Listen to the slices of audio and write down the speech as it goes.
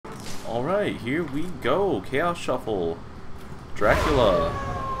Alright, here we go. Chaos Shuffle. Dracula.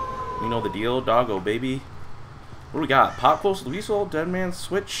 You know the deal. Doggo, baby. What do we got? Pop Close, Weasel, Dead Man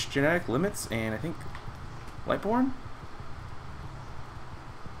Switch, Genetic Limits, and I think Lightborn?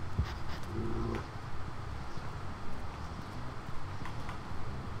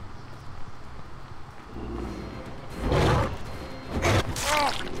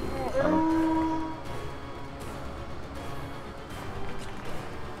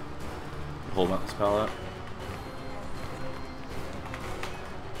 Hold on this palette.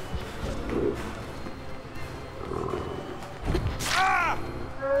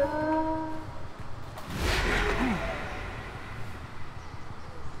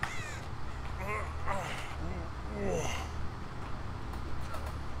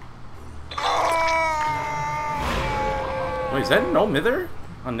 Wait, is that no mither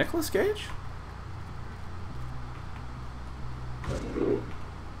on Nicolas Cage?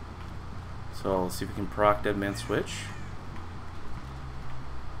 So let's see if we can proc Dead Man Switch.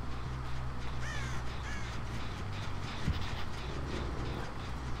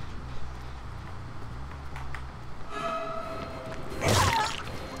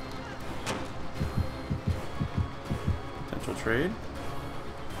 Potential trade.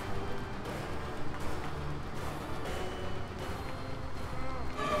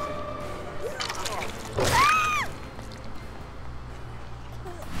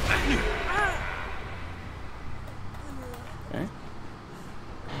 Okay.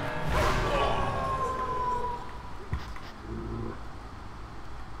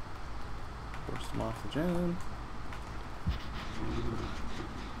 Force them off the gen.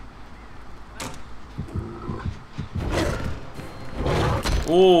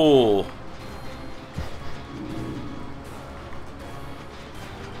 Oh!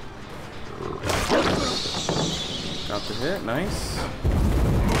 Got the hit, nice.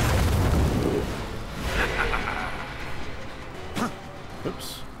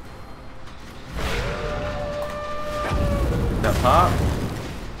 Oops. That pop.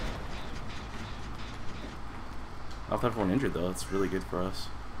 I'll have everyone injured though, that's really good for us.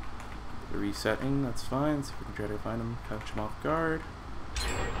 The resetting, that's fine. Let's see if we can try to find him, catch him off guard.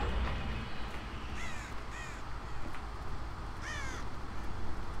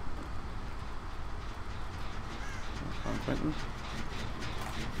 Quentin.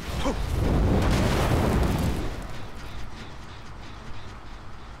 Go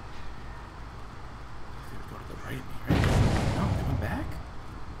to the right, right? No, they went back?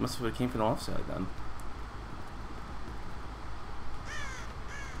 Must have came from the offside then.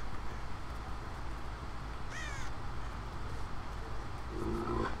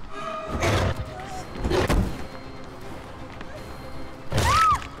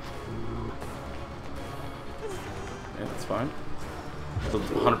 Yeah, that's fine.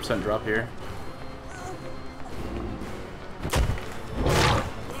 100% drop here.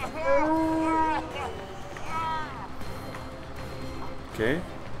 Okay.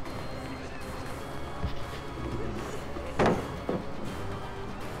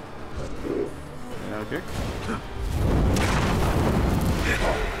 Now kick.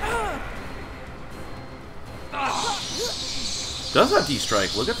 Does that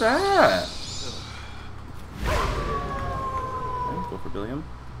D-strike? Look at that! Okay, go for Billiam.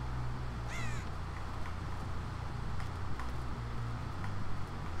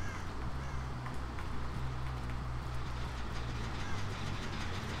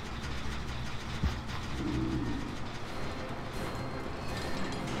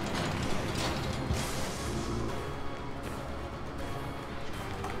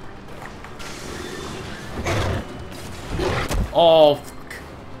 Oh, fuck.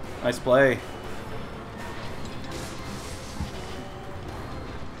 Nice play.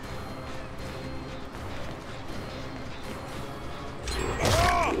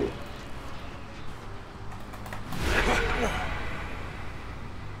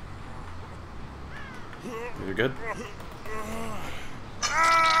 You're good.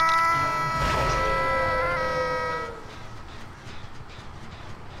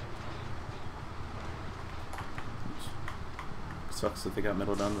 Sucks that they got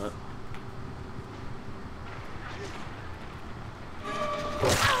middle done, but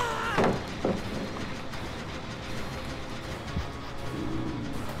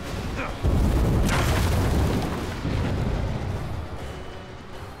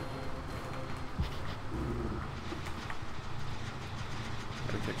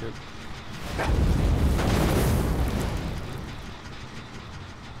gotta kick it.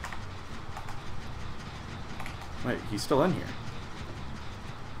 Wait, he's still in here.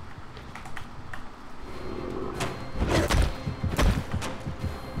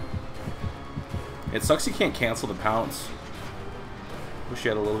 It sucks you can't cancel the pounce. Wish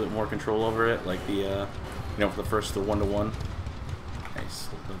you had a little bit more control over it, like the, you know, for the first 1-to-1. Nice,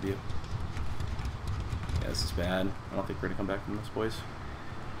 W. Yeah, this is bad. I don't think we're gonna come back from this, boys.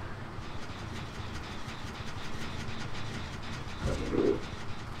 Need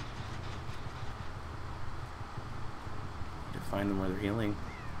to find them where they're healing.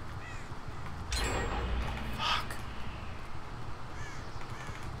 Fuck.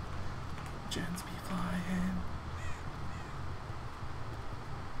 Gens be flying.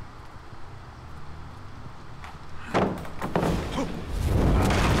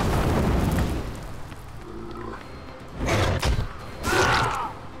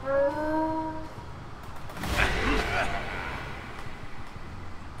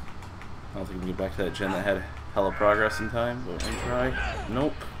 I don't think we can get back to that gen that had hella progress in time, but we'll try.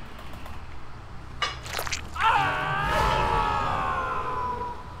 Nope.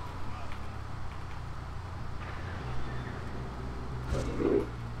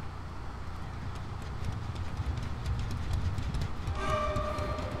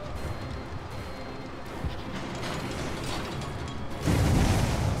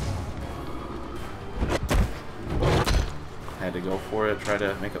 Had to go for it, try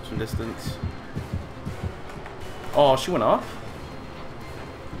to make up some distance. Oh, she went off?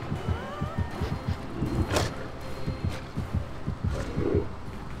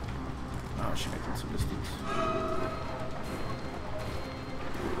 Oh, she making some distance.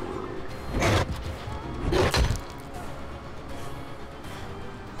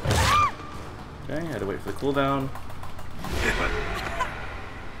 Okay, had to wait for the cooldown.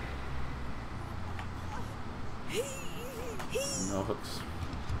 No hooks.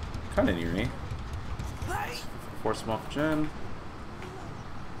 Kinda near me. Force him off gen.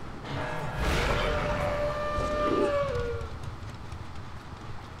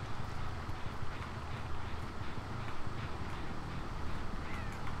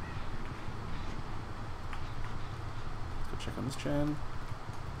 Let's go check on this gen.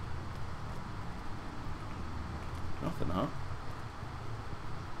 Nothing, huh?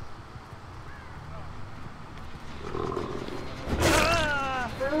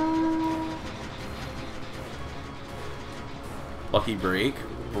 Lucky break.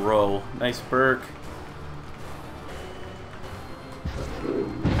 Bro, nice perk.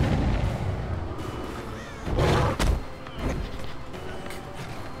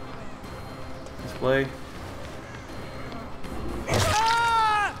 Nice play.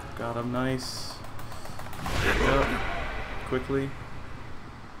 Got him, nice. Yep. Quickly.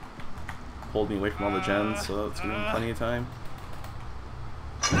 Pulled me away from all the gens, so that's giving him plenty of time.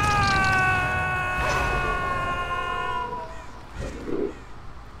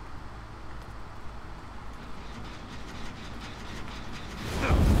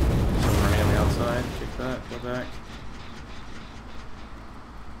 Kick that, go back.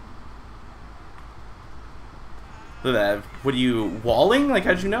 Look at that. What are you, walling? Like,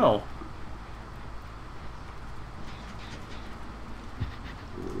 how'd you know?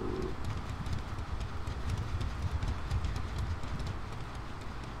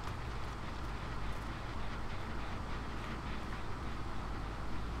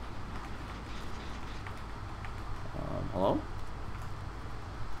 Hello?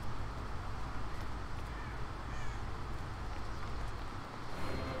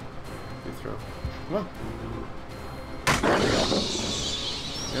 Good throw. Come on. There we go.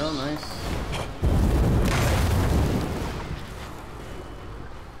 Yeah, nice.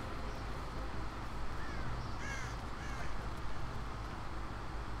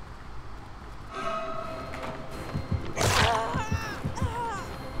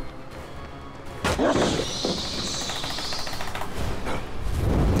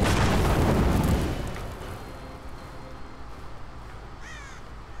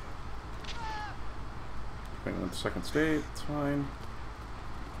 Bring him to second state, it's fine.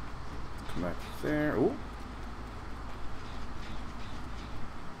 Come back there. Ooh.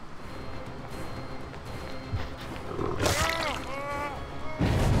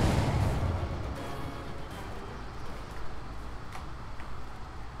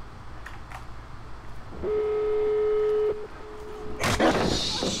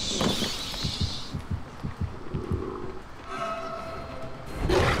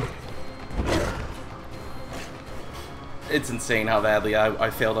 It's insane how badly I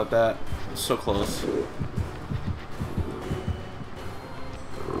failed at that. So close.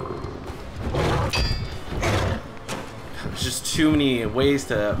 There's just too many ways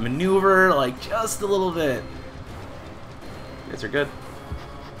to maneuver, like just a little bit. You guys are good.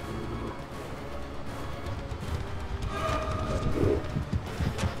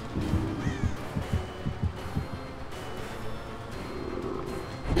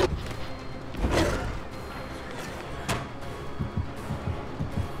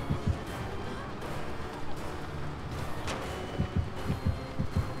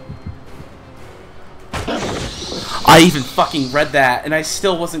 I even fucking read that, and I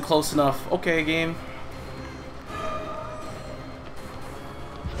still wasn't close enough. Okay, game.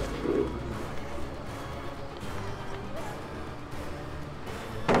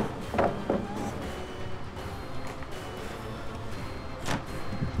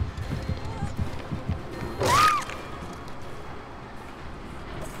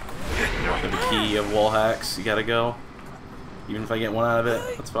 The key of wall hacks, you gotta go. Even if I get one out of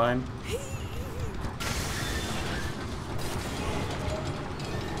it, that's fine.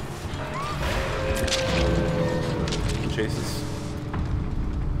 Chases.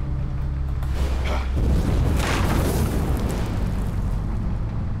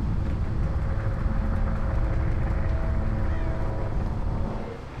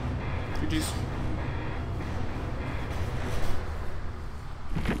 GG's.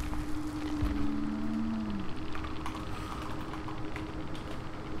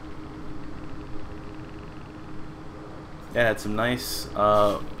 Yeah, had some nice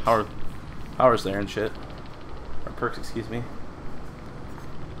powers there and shit. Or perks, excuse me.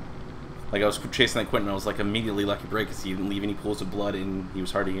 Like, I was chasing that Quentin, I was like immediately lucky break because he didn't leave any pools of blood and he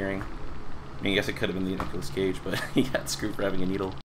was hard of hearing. I mean, I guess it could have been the Nicolas Cage, but he got screwed for having a needle.